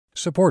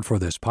Support for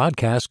this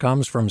podcast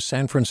comes from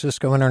San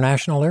Francisco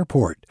International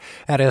Airport.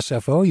 At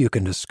SFO, you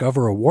can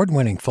discover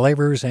award-winning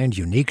flavors and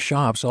unique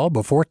shops all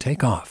before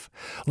takeoff.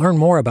 Learn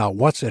more about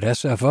what's at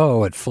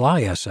SFO at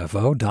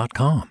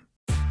flysfo.com.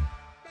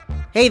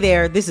 Hey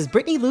there, this is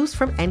Brittany Luce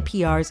from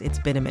NPR's It's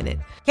Been a Minute.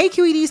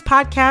 KQED's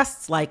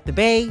podcasts like The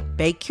Bay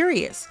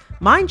Curious,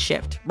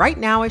 Mindshift, Right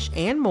Nowish,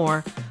 and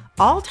more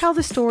all tell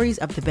the stories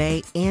of the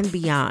Bay and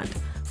beyond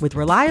with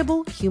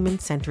reliable,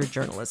 human-centered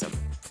journalism.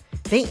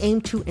 They aim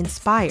to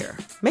inspire,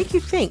 make you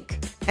think,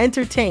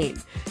 entertain,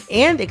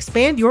 and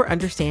expand your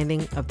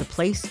understanding of the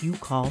place you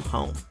call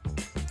home.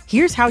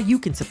 Here's how you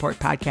can support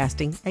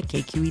podcasting at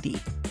KQED.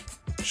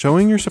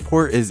 Showing your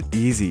support is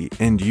easy,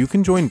 and you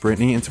can join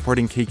Brittany in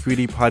supporting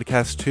KQED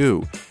Podcast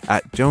too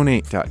at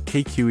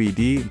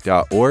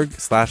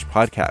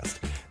donate.kqed.org/podcast.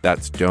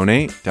 That's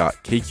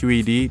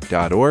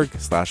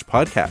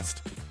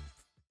donate.kqed.org/podcast.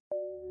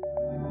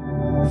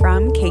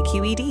 From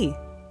KQED.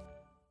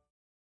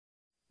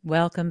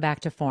 Welcome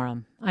back to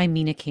Forum. I'm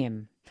Mina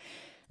Kim.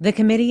 The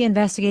committee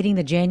investigating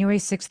the January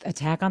 6th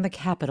attack on the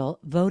Capitol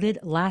voted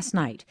last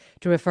night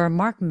to refer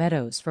Mark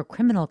Meadows for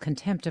criminal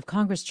contempt of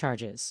Congress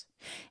charges.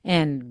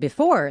 And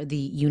before the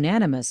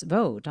unanimous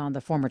vote on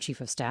the former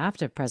chief of staff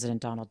to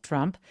President Donald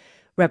Trump,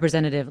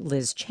 Representative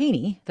Liz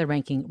Cheney, the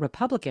ranking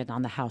Republican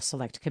on the House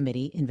Select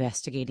Committee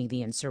investigating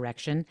the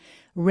insurrection,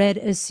 read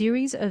a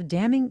series of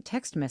damning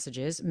text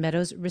messages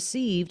Meadows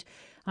received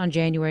on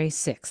January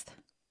 6th.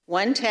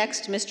 One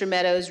text Mr.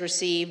 Meadows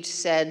received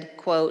said,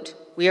 quote,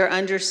 "We are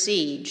under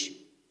siege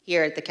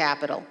here at the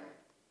Capitol."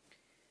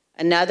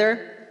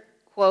 Another,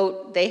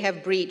 quote, "They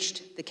have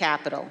breached the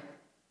Capitol."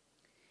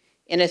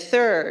 In a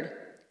third,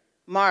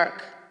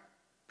 Mark,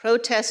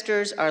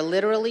 protesters are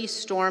literally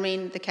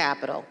storming the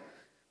Capitol,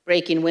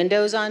 breaking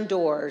windows on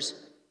doors,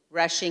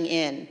 rushing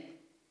in.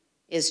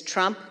 Is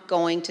Trump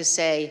going to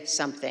say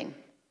something?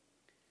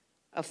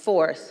 A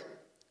fourth,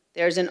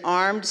 there's an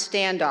armed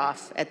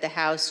standoff at the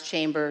House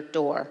chamber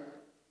door.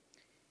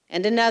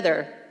 And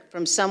another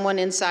from someone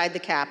inside the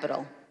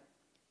Capitol.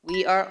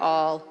 We are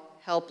all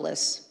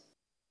helpless.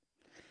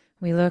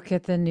 We look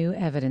at the new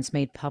evidence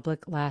made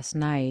public last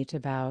night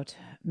about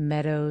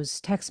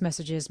Meadows' text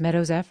messages,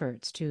 Meadows'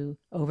 efforts to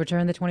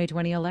overturn the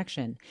 2020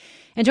 election.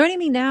 And joining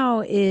me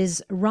now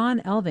is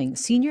Ron Elving,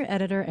 senior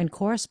editor and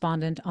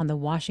correspondent on the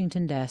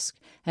Washington desk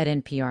at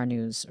NPR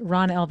News.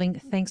 Ron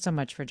Elving, thanks so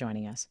much for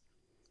joining us.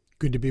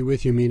 Good to be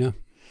with you, Mina.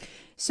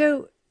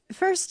 So,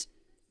 first,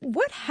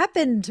 what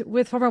happened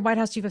with former White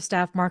House Chief of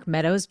Staff Mark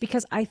Meadows?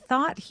 Because I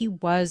thought he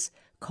was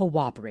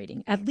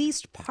cooperating, at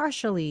least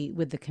partially,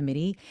 with the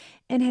committee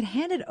and had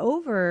handed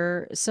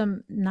over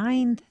some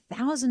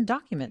 9,000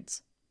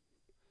 documents.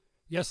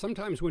 Yes,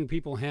 sometimes when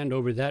people hand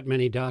over that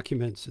many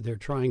documents, they're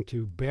trying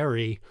to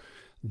bury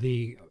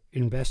the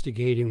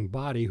investigating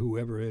body,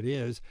 whoever it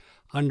is,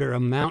 under a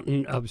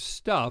mountain of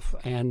stuff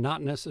and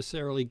not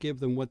necessarily give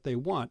them what they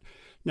want.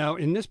 Now,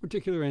 in this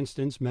particular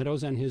instance,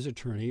 Meadows and his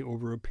attorney,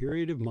 over a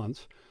period of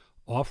months,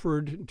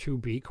 offered to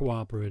be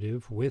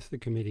cooperative with the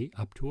committee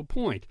up to a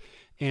point,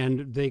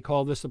 and they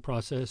call this a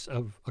process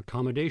of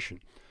accommodation.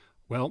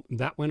 Well,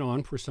 that went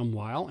on for some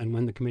while, and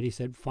when the committee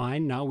said,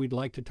 fine, now we'd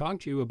like to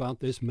talk to you about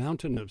this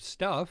mountain of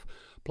stuff,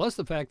 plus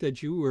the fact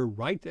that you were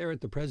right there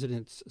at the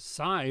president's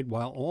side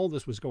while all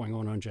this was going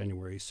on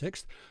January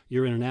 6th,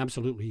 you're in an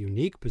absolutely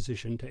unique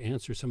position to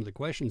answer some of the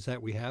questions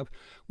that we have.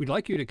 We'd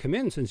like you to come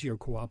in, since you're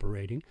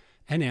cooperating,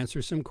 and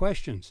answer some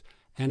questions.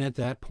 And at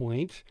that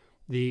point,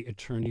 the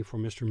attorney for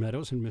Mr.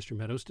 Meadows and Mr.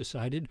 Meadows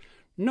decided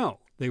no,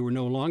 they were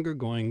no longer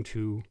going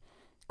to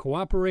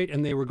cooperate,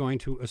 and they were going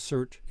to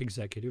assert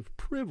executive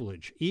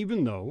privilege,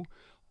 even though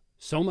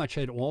so much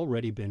had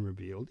already been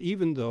revealed,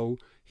 even though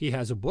he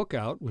has a book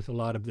out with a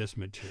lot of this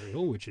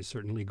material, which is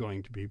certainly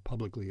going to be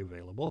publicly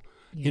available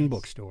in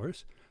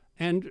bookstores.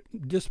 And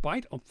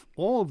despite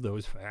all of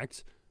those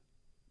facts,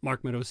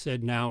 Mark Meadows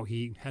said now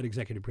he had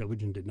executive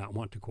privilege and did not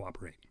want to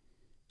cooperate.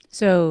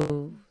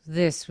 So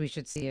this we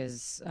should see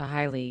as a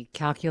highly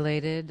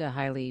calculated, a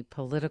highly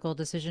political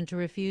decision to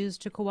refuse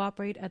to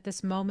cooperate at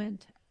this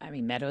moment. I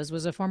mean, Meadows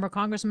was a former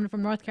congressman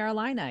from North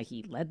Carolina.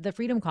 He led the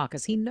Freedom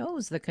Caucus. He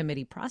knows the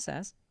committee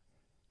process.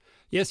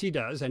 Yes, he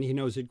does, and he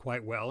knows it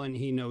quite well, and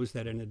he knows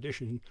that in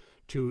addition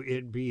to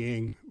it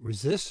being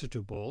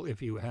resistible if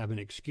you have an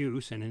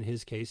excuse, and in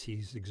his case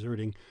he's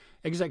exerting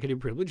executive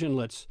privilege, and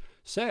let's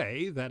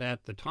say that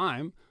at the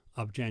time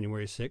of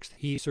January 6th,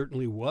 he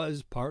certainly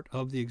was part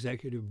of the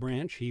executive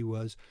branch. He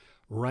was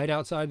right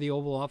outside the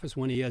Oval Office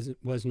when he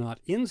was not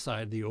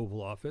inside the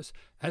Oval Office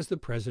as the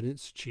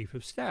president's chief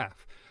of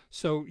staff.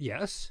 So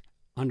yes,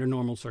 under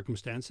normal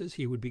circumstances,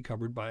 he would be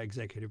covered by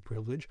executive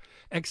privilege,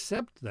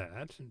 except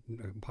that,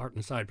 apart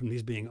and aside from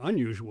these being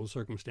unusual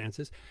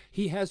circumstances,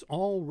 he has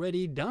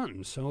already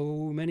done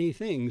so many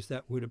things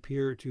that would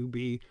appear to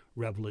be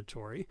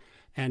revelatory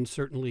and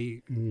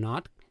certainly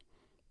not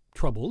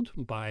troubled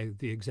by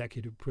the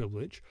executive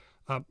privilege.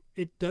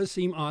 It does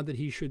seem odd that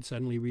he should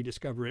suddenly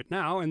rediscover it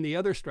now. And the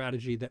other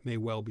strategy that may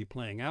well be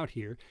playing out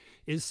here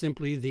is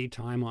simply the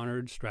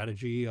time-honored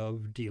strategy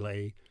of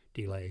delay,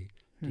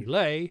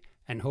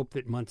 and hope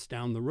that months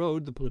down the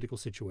road the political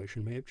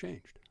situation may have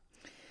changed.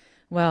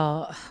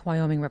 Well,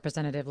 Wyoming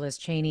Representative Liz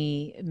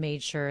Cheney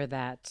made sure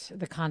that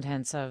the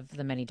contents of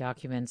the many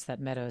documents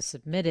that Meadows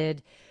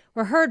submitted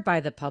were heard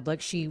by the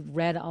public. She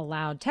read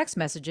aloud text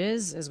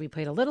messages, as we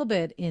played a little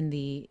bit in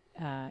the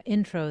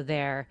intro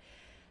there,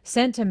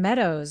 sent to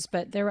Meadows,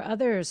 but there were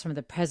others from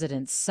the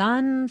president's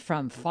son,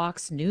 from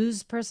Fox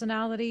News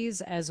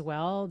personalities as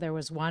well. There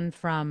was one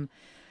from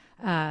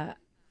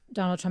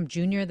Donald Trump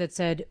Jr. that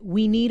said,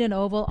 "We need an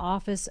Oval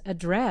Office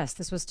address."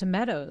 This was to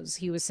Meadows.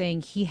 He was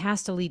saying he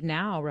has to lead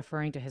now,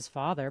 referring to his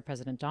father,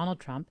 President Donald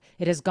Trump.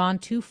 It has gone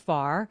too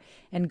far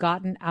and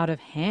gotten out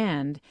of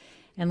hand.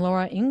 And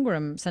Laura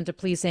Ingraham sent a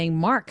plea saying,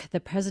 "Mark, the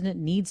president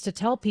needs to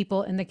tell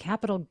people in the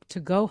Capitol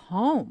to go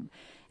home,"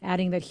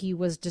 adding that he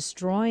was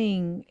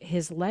destroying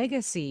his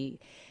legacy.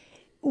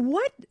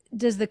 What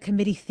does the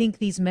committee think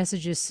these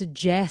messages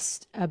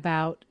suggest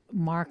about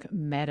Mark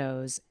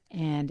Meadows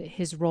and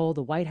his role,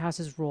 the White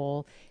House's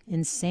role,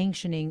 in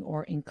sanctioning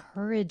or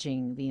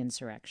encouraging the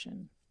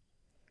insurrection?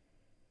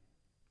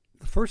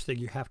 The first thing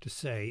you have to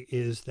say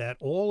is that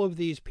all of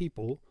these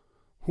people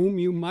whom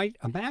you might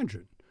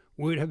imagine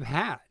would have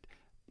had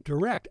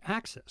direct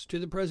access to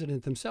the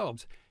president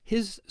themselves,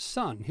 his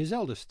son, his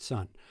eldest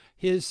son,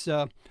 his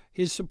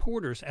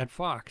supporters at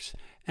Fox,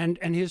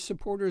 and his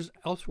supporters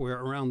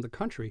elsewhere around the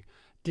country,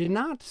 did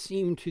not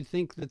seem to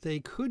think that they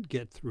could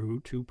get through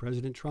to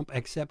President Trump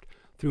except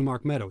through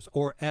Mark Meadows,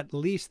 or at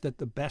least that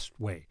the best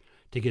way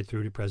to get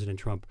through to President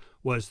Trump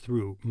was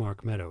through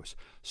Mark Meadows.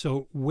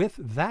 So with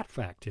that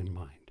fact in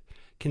mind,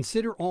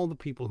 consider all the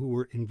people who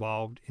were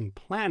involved in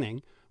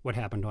planning what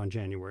happened on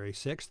January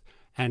 6th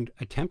and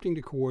attempting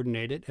to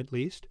coordinate it, at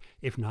least,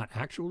 if not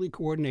actually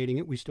coordinating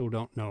it, we still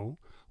don't know,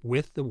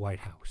 with the White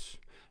House.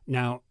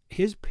 Now,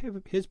 his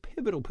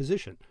pivotal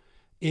position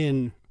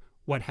in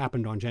what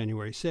happened on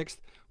January 6th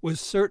was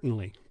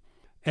certainly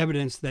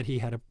evidence that he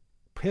had a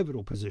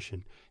pivotal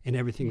position in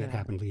everything that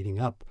happened leading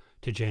up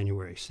to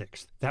January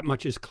 6th. That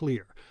much is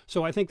clear.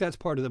 So I think that's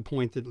part of the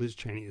point that Liz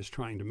Cheney is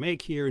trying to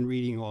make here in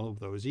reading all of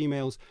those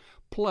emails,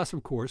 plus,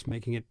 of course,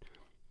 making it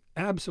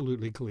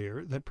absolutely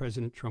clear that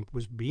President Trump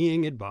was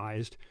being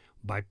advised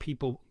by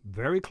people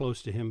very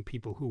close to him,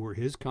 people who were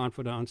his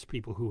confidants,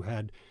 people who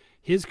had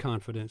his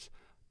confidence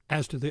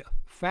as to the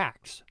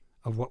facts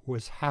of what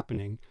was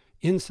happening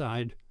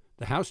inside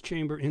the House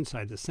chamber,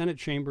 inside the Senate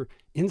chamber,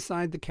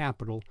 inside the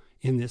Capitol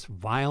in this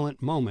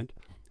violent moment.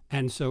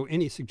 And so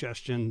any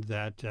suggestion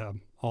that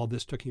all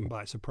this took him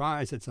by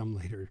surprise at some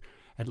later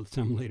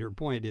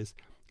point is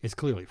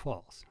clearly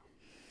false.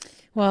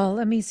 Well,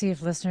 let me see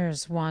if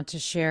listeners want to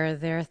share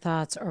their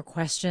thoughts or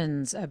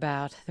questions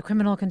about the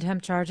criminal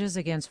contempt charges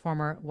against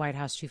former White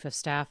House Chief of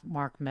Staff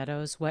Mark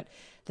Meadows, what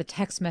the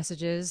text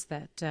messages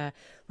that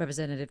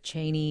Representative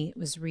Cheney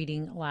was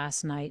reading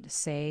last night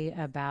say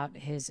about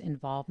his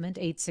involvement.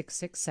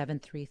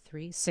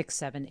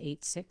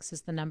 866-733-6786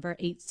 is the number,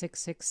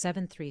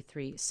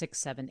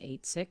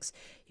 866-733-6786.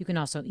 You can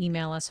also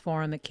email us,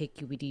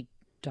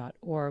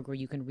 forum@kqed.org, or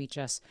you can reach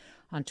us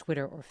on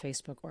Twitter or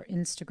Facebook or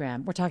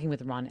Instagram. We're talking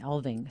with Ron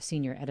Elving,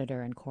 senior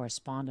editor and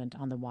correspondent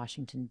on the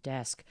Washington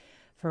desk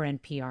for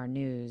NPR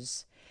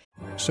News.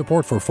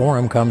 Support for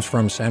Forum comes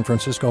from San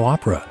Francisco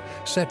Opera.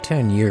 Set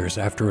 10 years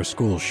after a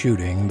school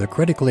shooting, the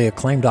critically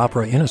acclaimed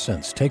opera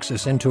Innocence takes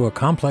us into a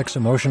complex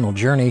emotional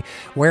journey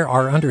where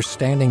our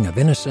understanding of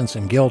innocence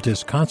and guilt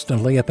is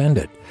constantly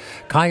upended.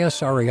 Kaya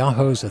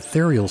Sariaho's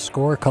ethereal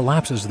score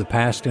collapses the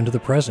past into the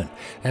present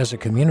as a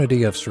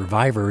community of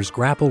survivors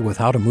grapple with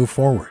how to move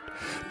forward.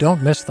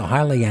 Don't miss the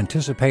highly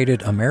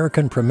anticipated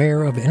American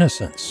premiere of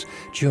Innocence,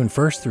 June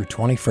 1st through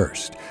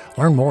 21st.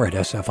 Learn more at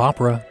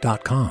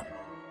sfopera.com.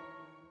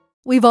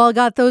 We've all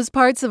got those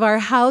parts of our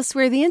house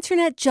where the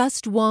internet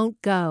just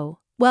won't go.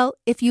 Well,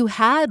 if you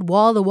had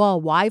wall-to-wall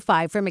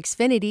Wi-Fi from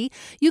Xfinity,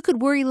 you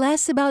could worry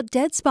less about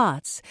dead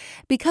spots.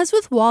 Because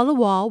with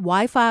wall-to-wall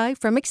Wi-Fi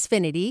from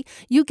Xfinity,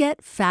 you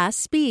get fast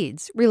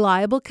speeds,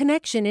 reliable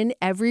connection in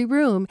every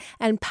room,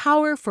 and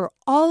power for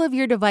all of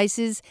your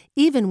devices,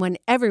 even when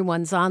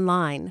everyone's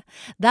online.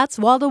 That's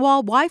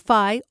wall-to-wall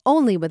Wi-Fi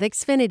only with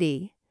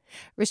Xfinity.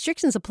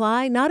 Restrictions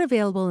apply, not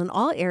available in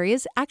all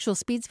areas. Actual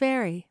speeds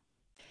vary.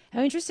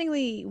 Now,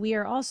 interestingly, we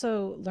are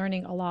also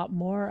learning a lot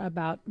more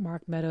about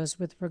Mark Meadows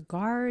with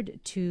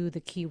regard to the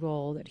key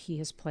role that he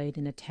has played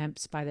in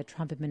attempts by the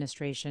Trump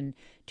administration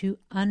to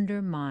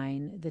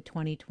undermine the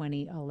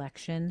 2020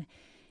 election.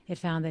 It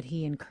found that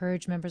he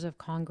encouraged members of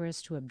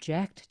Congress to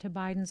object to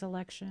Biden's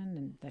election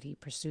and that he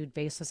pursued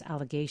baseless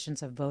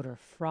allegations of voter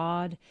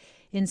fraud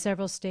in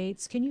several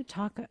states. Can you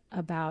talk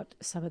about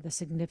some of the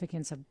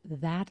significance of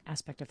that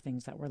aspect of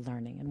things that we're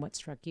learning and what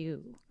struck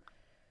you?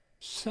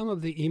 Some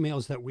of the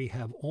emails that we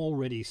have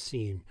already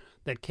seen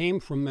that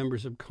came from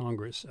members of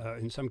Congress,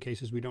 in some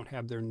cases we don't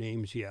have their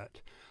names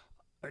yet,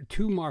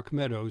 to Mark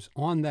Meadows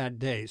on that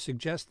day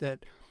suggest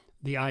that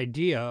the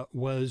idea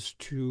was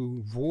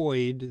to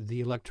void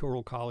the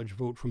Electoral College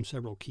vote from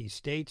several key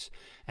states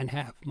and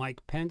have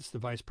Mike Pence, the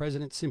vice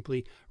president,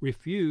 simply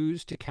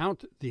refuse to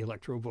count the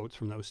electoral votes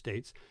from those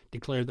states,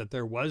 declare that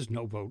there was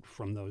no vote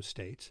from those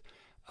states,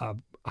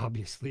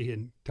 obviously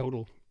in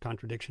total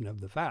contradiction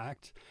of the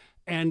facts,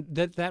 and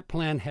that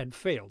plan had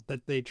failed,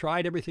 that they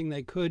tried everything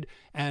they could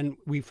and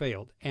we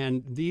failed.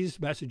 And these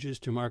messages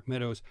to Mark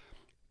Meadows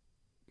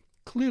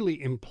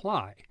clearly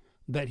imply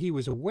that he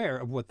was aware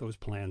of what those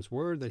plans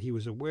were, that he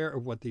was aware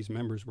of what these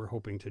members were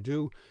hoping to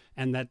do,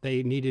 and that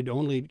they needed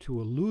only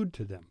to allude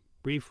to them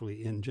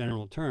briefly in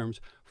general terms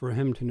for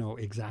him to know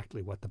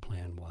exactly what the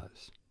plan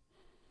was.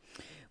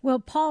 Well,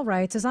 Paul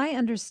writes, as I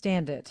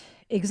understand it,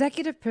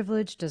 executive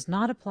privilege does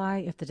not apply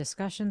if the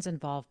discussions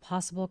involve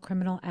possible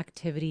criminal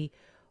activity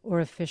or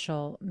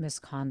official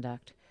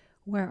misconduct.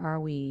 Where are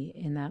we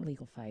in that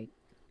legal fight?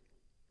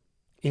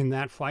 In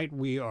that fight,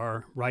 we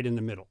are right in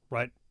the middle,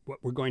 right? What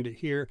we're going to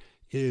hear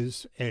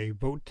is a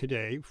vote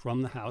today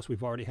from the House.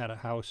 We've already had a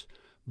House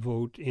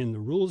vote in the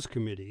Rules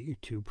Committee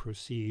to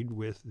proceed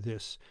with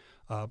this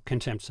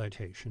contempt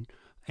citation.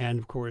 And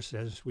of course,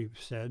 as we've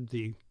said,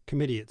 the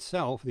committee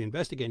itself, the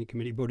investigating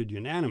committee, voted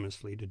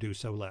unanimously to do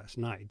so last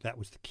night. That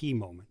was the key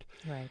moment.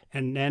 Right.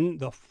 And then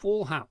the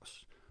full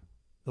House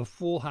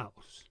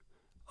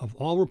of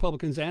all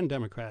Republicans and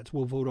Democrats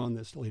will vote on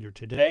this later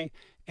today,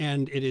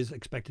 and it is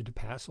expected to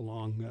pass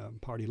along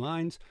party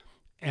lines.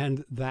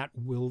 And that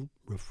will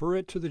refer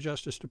it to the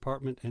Justice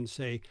Department and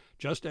say,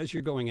 just as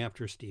you're going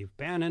after Steve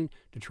Bannon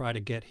to try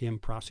to get him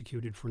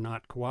prosecuted for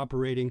not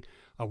cooperating,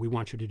 we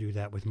want you to do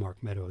that with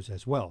Mark Meadows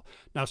as well.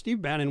 Now,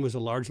 Steve Bannon was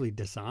a largely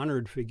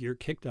dishonored figure,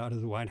 kicked out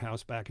of the White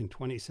House back in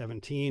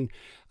 2017,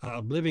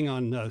 living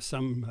on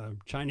some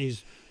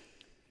Chinese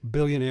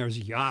billionaire's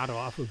yacht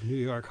off of New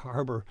York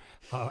Harbor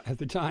at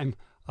the time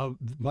of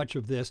much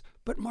of this.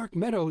 But Mark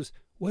Meadows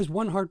was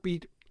one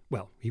heartbeat.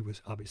 Well, he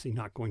was obviously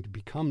not going to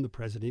become the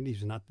president.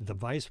 He's not the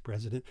vice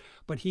president,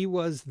 but he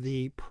was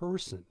the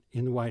person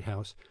in the White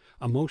House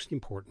most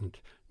important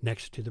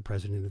next to the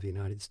president of the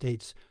United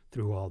States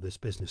through all this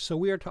business. So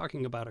we are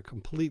talking about a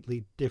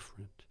completely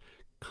different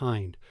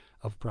kind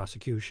of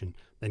prosecution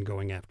than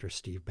going after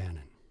Steve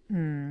Bannon.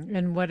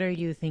 And what are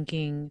you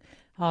thinking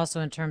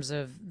also in terms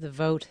of the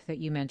vote that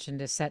you mentioned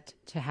is set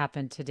to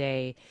happen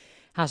today?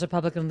 House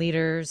Republican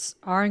leaders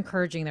are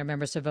encouraging their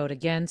members to vote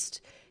against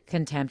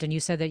contempt, and you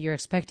said that you're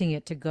expecting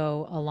it to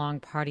go along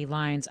party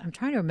lines. I'm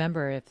trying to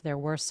remember if there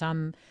were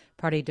some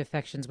party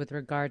defections with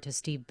regard to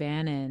Steve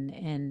Bannon,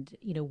 and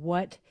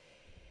what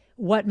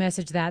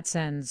message that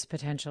sends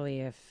potentially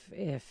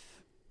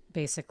if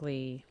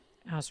basically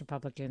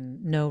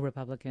no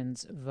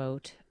Republicans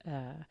vote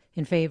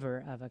in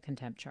favor of a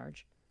contempt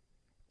charge.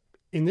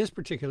 In this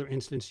particular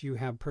instance, you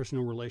have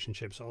personal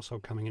relationships also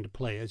coming into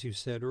play. As you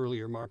said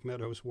earlier, Mark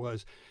Meadows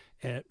was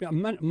a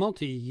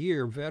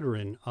multi-year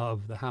veteran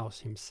of the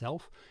House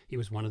himself. He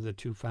was one of the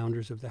two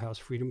founders of the House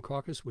Freedom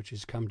Caucus, which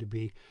has come to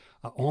be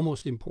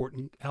almost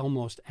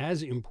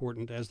as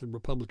important as the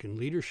Republican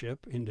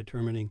leadership in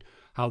determining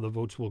how the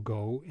votes will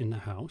go in the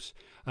House.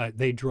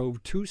 They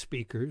drove two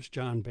speakers,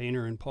 John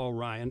Boehner and Paul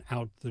Ryan,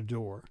 out the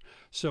door.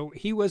 So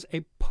he was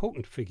a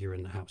potent figure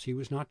in the House. He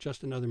was not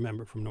just another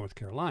member from North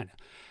Carolina.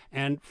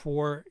 And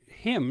for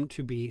him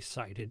to be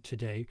cited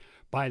today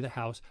by the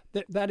House,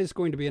 that is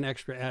going to be an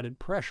extra added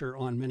pressure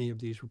on many of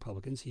these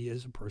Republicans. He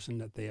is a person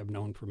that they have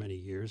known for many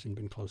years and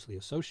been closely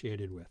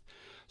associated with.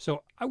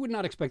 So I would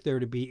not expect there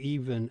to be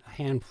even a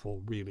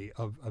handful, really,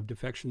 of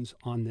defections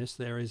on this.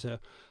 There is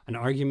an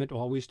argument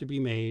always to be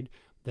made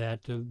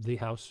that the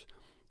House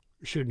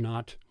should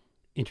not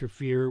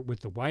interfere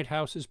with the White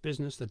House's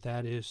business,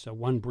 that is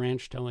one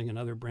branch telling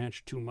another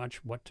branch too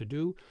much what to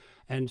do.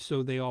 And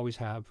so they always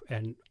have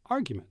an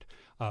argument.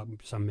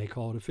 Some may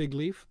call it a fig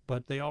leaf,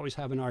 but they always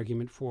have an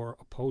argument for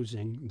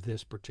opposing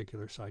this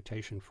particular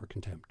citation for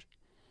contempt.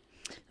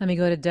 Let me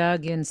go to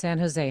Doug in San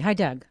Jose. Hi,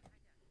 Doug.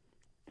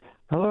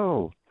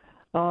 Hello.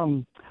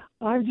 I'm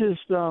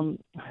just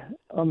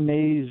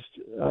amazed.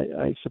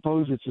 I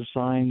suppose it's a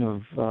sign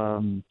of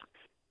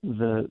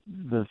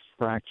the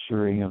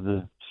fracturing of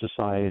the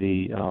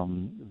society,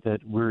 that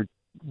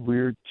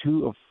we're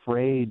too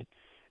afraid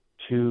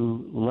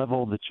to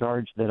level the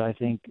charge that I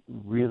think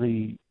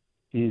really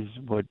is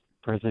what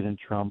President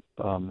Trump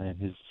and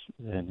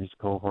his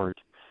cohort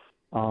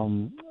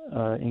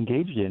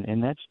engaged in,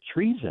 and that's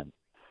treason.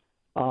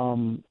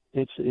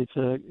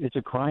 It's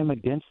a crime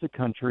against the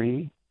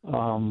country.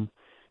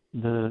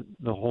 The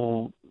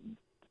whole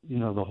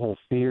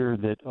fear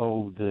that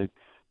the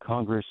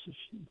Congress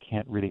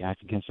can't really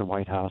act against the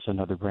White House,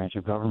 another branch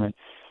of government.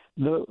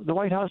 The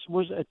White House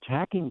was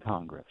attacking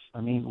Congress.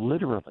 I mean,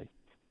 literally.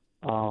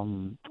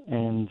 And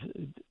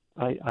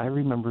I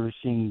remember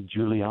seeing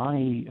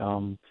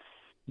Giuliani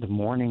the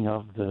morning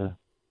of the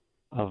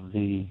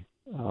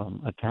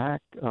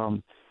attack.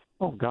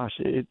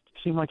 It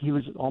seemed like he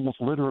was almost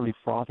literally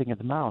frothing at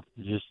the mouth,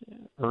 just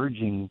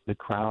urging the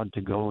crowd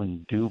to go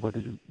and do what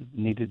it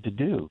needed to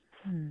do.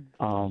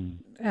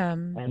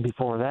 And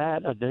before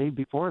that, a day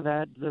before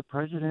that, the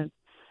president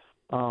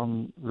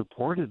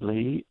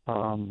reportedly,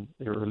 or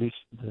at least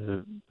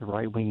the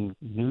right-wing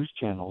news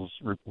channels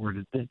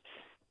reported that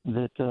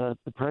the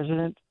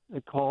president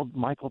called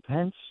Michael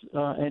Pence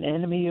an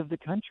enemy of the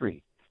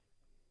country.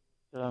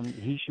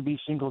 he should be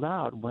singled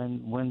out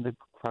when the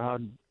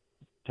crowd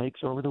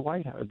takes over the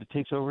White House,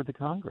 takes over the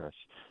Congress.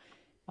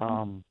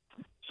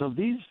 So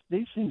these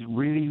things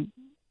really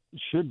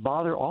should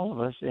bother all of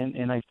us,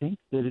 and I think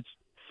that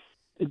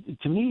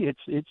to me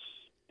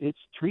it's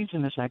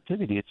treasonous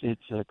activity.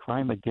 It's a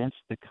crime against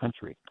the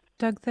country.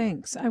 Doug,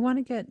 thanks. I want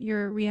to get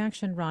your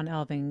reaction, Ron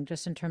Elving,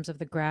 just in terms of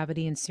the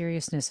gravity and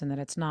seriousness, and that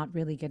it's not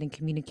really getting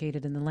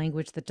communicated in the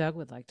language that Doug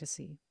would like to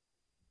see.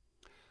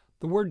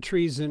 The word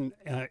treason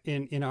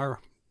in our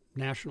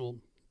national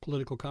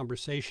political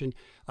conversation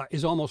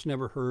is almost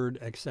never heard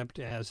except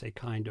as a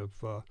kind of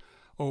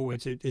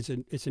it's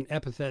an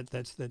epithet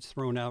that's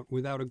thrown out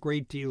without a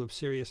great deal of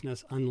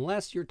seriousness,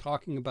 unless you're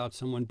talking about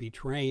someone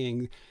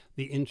betraying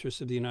the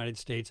interests of the United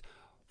States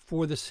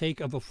for the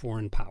sake of a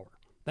foreign power.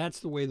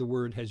 That's the way the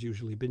word has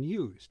usually been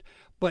used.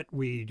 But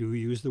we do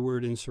use the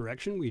word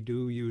insurrection. We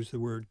do use the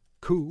word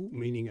coup,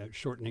 meaning a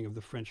shortening of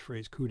the French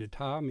phrase coup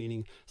d'etat,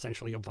 meaning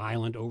essentially a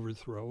violent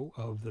overthrow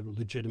of the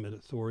legitimate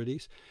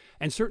authorities.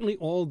 And certainly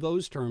all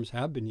those terms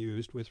have been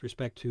used with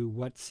respect to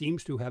what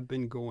seems to have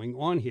been going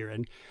on here.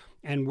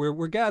 And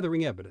we're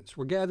gathering evidence.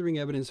 We're gathering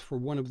evidence for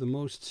one of the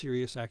most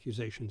serious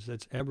accusations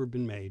that's ever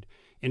been made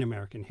in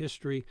American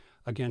history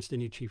against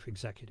any chief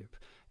executive.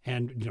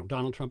 And,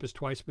 Donald Trump has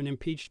twice been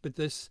impeached, but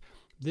this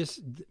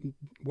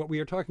what we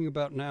are talking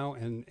about now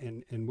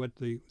and what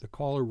the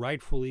caller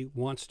rightfully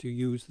wants to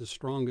use the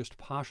strongest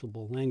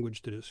possible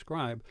language to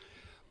describe,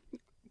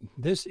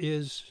 this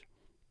is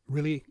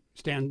really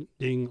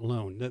standing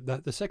alone.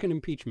 The second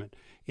impeachment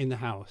in the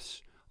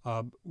House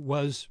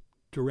was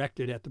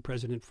directed at the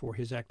president for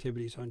his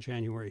activities on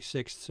January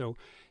 6th. So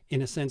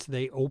in a sense,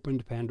 they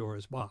opened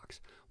Pandora's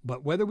box.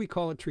 But whether we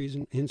call it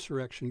treason,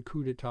 insurrection,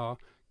 coup d'etat,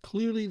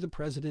 clearly the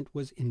president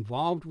was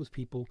involved with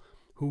people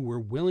who were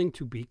willing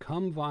to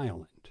become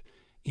violent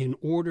in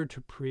order to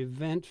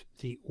prevent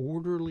the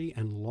orderly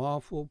and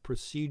lawful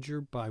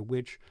procedure by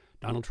which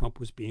Donald Trump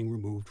was being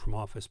removed from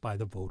office by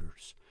the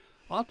voters,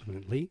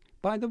 ultimately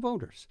by the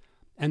voters,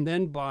 and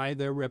then by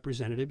their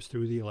representatives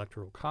through the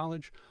Electoral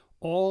College,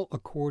 all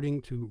according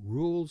to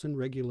rules and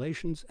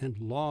regulations and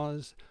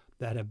laws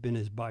that have been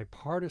as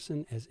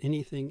bipartisan as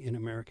anything in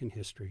American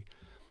history.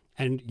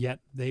 And yet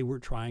they were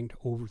trying to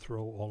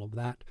overthrow all of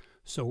that.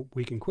 So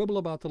we can quibble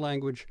about the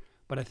language,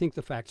 but I think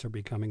the facts are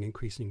becoming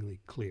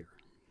increasingly clear.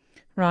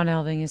 Ron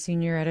Elving is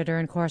senior editor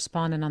and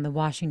correspondent on the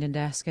Washington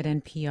desk at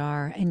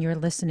NPR, and you're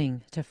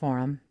listening to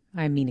Forum.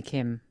 I'm Mina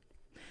Kim.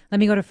 Let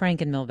me go to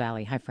Frank in Mill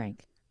Valley. Hi,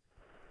 Frank.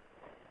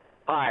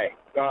 Hi.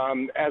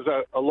 As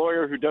a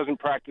lawyer who doesn't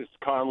practice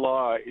con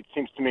law, it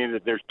seems to me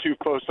that there's two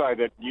foci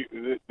that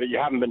you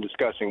haven't been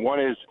discussing. One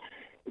is,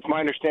 it's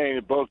my understanding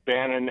that both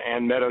Bannon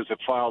and Meadows have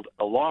filed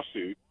a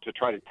lawsuit to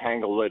try to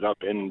tangle it up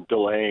in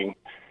delaying.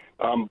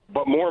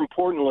 But more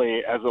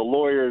importantly, as a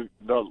lawyer,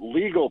 the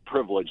legal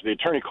privilege, the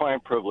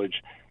attorney-client privilege,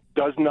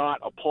 does not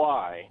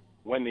apply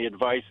when the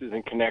advice is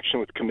in connection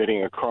with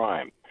committing a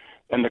crime.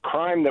 And the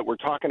crime that we're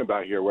talking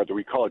about here, whether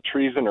we call it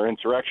treason or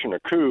insurrection or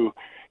coup,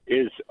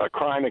 is a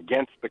crime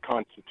against the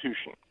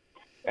Constitution.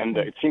 And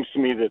it seems to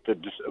me that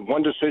the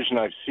one decision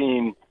I've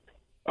seen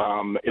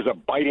is a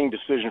biting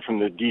decision from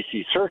the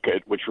D.C.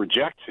 Circuit, which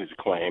rejects his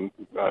claim,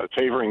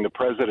 favoring the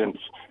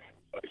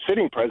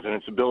sitting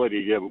president's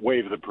ability to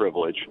waive the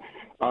privilege.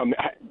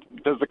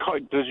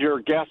 Does your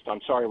guest,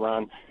 I'm sorry,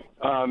 Ron,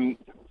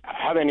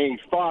 have any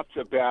thoughts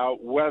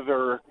about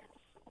whether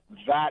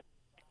that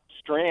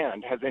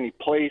strand has any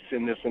place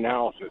in this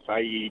analysis?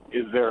 I.e.,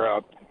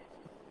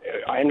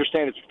 I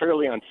understand it's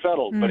fairly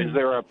unsettled, but is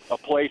there a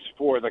place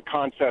for the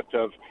concept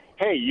of,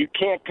 hey, you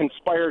can't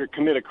conspire to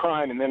commit a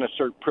crime and then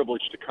assert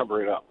privilege to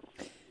cover it up?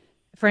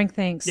 Frank,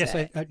 thanks. Yes,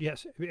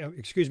 yes.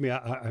 Excuse me.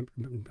 I'm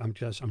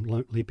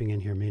leaping in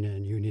here, Mina,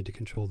 and you need to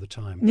control the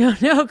time.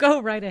 No, go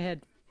right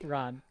ahead,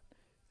 Ron.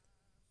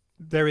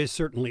 There is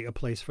certainly a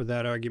place for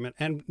that argument,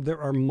 and there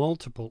are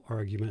multiple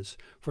arguments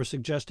for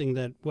suggesting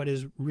that what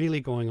is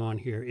really going on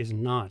here is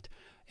not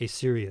a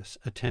serious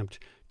attempt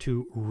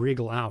to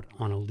wriggle out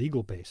on a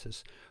legal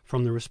basis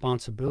from the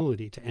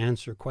responsibility to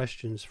answer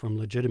questions from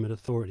legitimate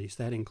authorities.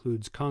 That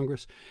includes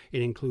Congress,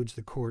 it includes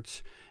the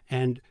courts,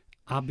 and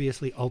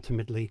obviously,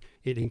 ultimately,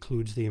 it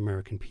includes the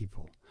American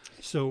people.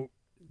 So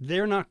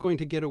they're not going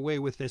to get away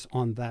with this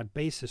on that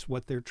basis.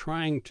 What they're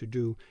trying to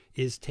do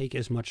is take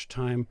as much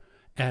time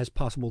as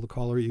possible. The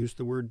caller used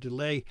the word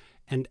delay,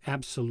 and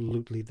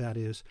absolutely that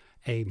is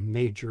a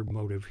major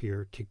motive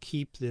here, to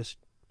keep this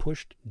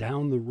pushed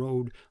down the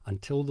road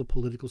until the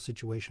political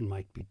situation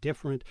might be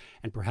different,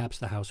 and perhaps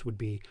the House would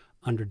be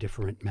under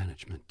different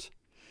management.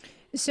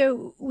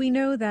 So we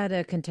know that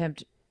a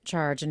contempt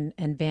charge,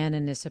 and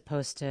Bannon is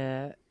supposed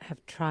to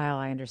have trial,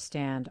 I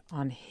understand,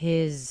 on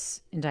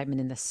his indictment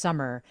in the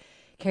summer,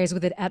 carries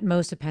with it at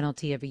most a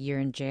penalty of a year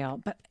in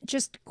jail. But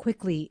just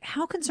quickly,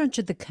 how concerned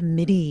should the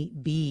committee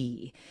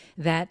be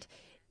that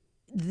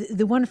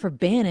the one for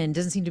Bannon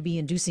doesn't seem to be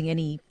inducing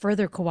any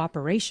further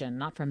cooperation,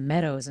 not from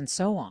Meadows and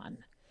so on?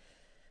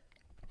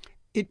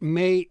 It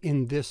may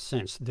in this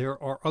sense.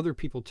 There are other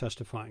people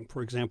testifying.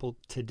 For example,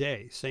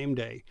 today, same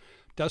day,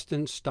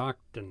 Dustin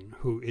Stockton,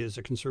 who is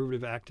a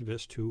conservative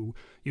activist who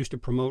used to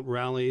promote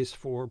rallies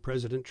for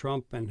President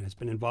Trump and has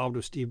been involved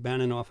with Steve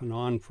Bannon off and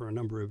on for a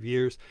number of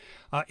years,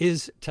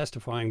 is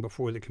testifying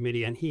before the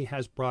committee, and he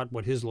has brought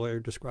what his lawyer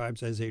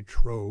describes as a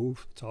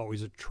trove, it's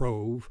always a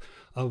trove,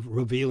 of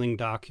revealing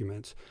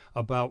documents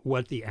about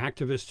what the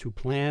activists who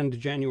planned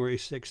January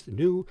 6th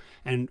knew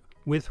and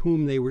with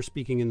whom they were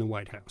speaking in the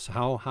White House.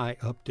 How high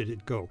up did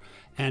it go?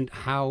 And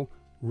how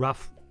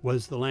rough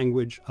was the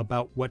language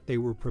about what they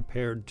were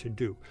prepared to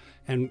do?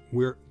 And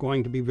we're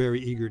going to be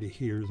very eager to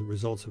hear the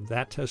results of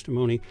that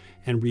testimony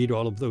and read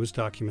all of those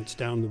documents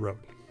down the road.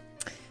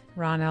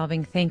 Ron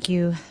Elving, thank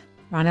you.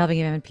 Ron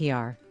Elving of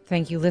NPR.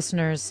 Thank you,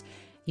 listeners.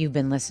 You've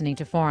been listening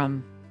to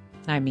Forum.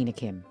 I'm Mina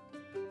Kim.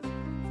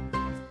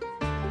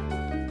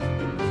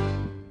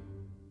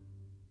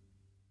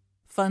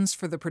 Funds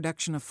for the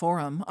production of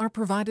Forum are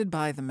provided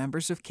by the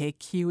members of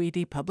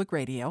KQED Public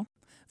Radio,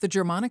 the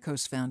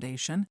Germanicos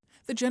Foundation,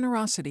 the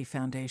Generosity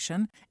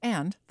Foundation,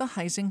 and the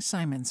Heising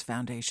Simons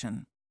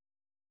Foundation.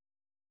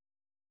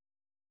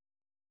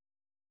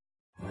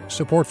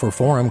 Support for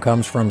Forum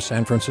comes from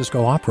San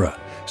Francisco Opera.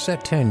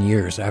 Set 10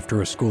 years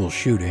after a school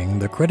shooting,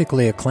 the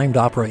critically acclaimed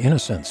opera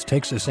Innocence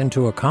takes us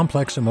into a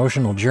complex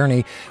emotional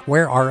journey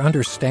where our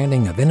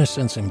understanding of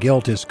innocence and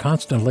guilt is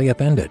constantly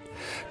upended.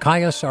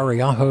 Kaya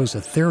Sariaho's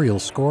ethereal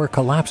score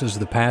collapses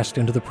the past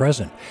into the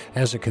present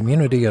as a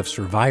community of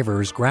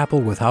survivors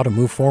grapple with how to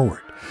move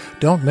forward.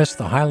 Don't miss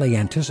the highly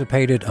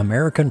anticipated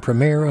American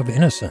premiere of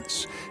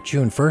Innocence,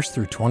 June 1st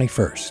through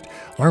 21st.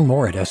 Learn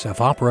more at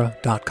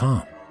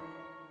sfopera.com.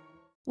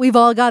 We've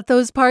all got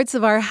those parts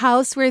of our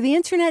house where the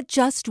internet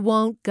just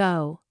won't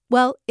go.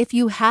 Well, if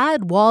you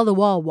had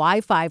wall-to-wall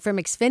Wi-Fi from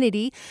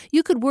Xfinity,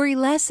 you could worry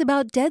less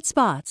about dead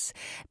spots.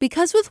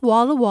 Because with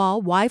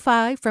wall-to-wall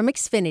Wi-Fi from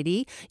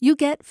Xfinity, you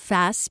get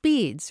fast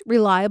speeds,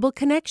 reliable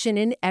connection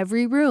in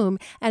every room,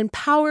 and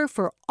power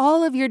for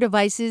all of your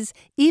devices,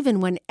 even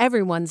when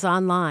everyone's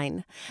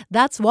online.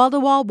 That's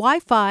wall-to-wall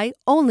Wi-Fi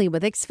only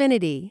with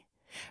Xfinity.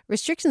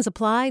 Restrictions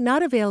apply,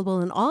 not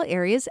available in all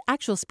areas.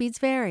 Actual speeds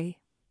vary.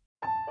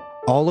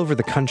 All over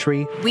the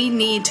country, we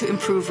need to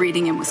improve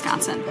reading in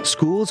Wisconsin.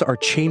 Schools are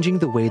changing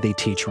the way they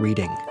teach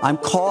reading. I'm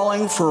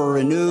calling for a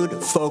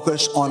renewed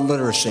focus on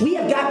literacy. We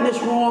have gotten this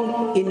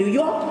wrong in New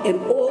York and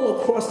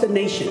all across the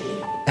nation.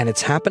 And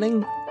it's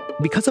happening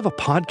because of a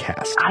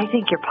podcast. I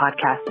think your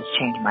podcast has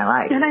changed my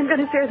life. And I'm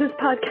going to share this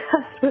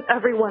podcast with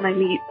everyone I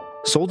meet.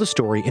 Sold a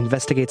Story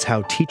investigates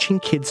how teaching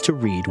kids to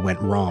read went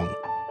wrong.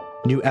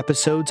 New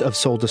episodes of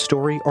Sold a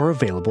Story are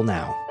available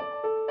now.